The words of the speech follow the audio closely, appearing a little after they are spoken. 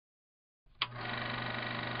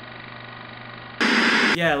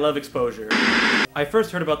Yeah, I love exposure. I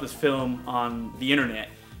first heard about this film on the internet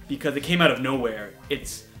because it came out of nowhere.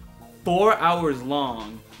 It's 4 hours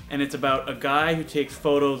long, and it's about a guy who takes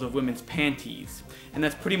photos of women's panties. And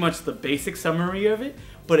that's pretty much the basic summary of it,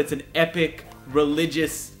 but it's an epic,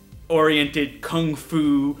 religious-oriented kung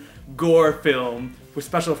fu gore film with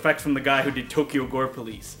special effects from the guy who did Tokyo Gore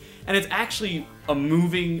Police. And it's actually a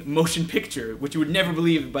moving motion picture, which you would never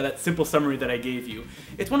believe by that simple summary that I gave you.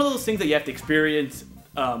 It's one of those things that you have to experience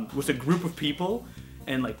with a group of people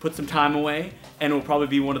and like put some time away, and it will probably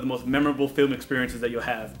be one of the most memorable film experiences that you'll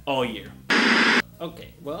have all year.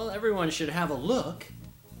 Okay, well, everyone should have a look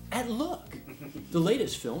at Look, the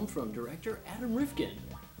latest film from director Adam Rifkin,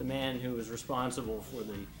 the man who was responsible for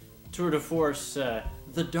the tour de force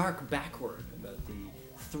The Dark Backward, about the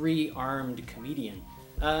three-armed comedian.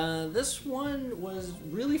 This one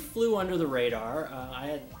really flew under the radar. I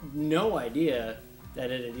had no idea that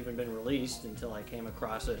it had even been released until I came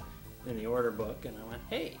across it in the order book, and I went,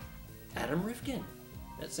 hey, Adam Rifkin.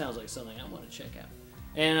 That sounds like something I want to check out.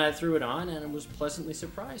 And I threw it on, and I was pleasantly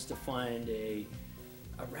surprised to find a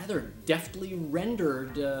rather deftly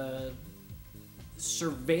rendered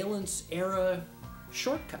surveillance-era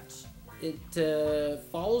shortcuts. It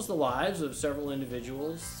follows the lives of several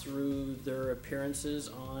individuals through their appearances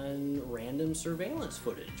on random surveillance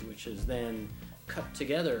footage, which is then cut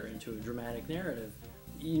together into a dramatic narrative.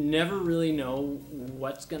 You never really know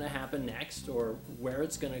what's going to happen next or where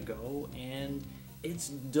it's going to go, and it's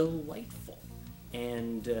delightful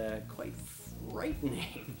and quite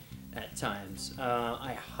frightening at times.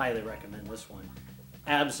 I highly recommend this one.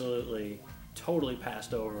 Absolutely, totally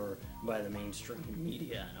passed over by the mainstream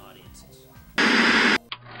media and audiences.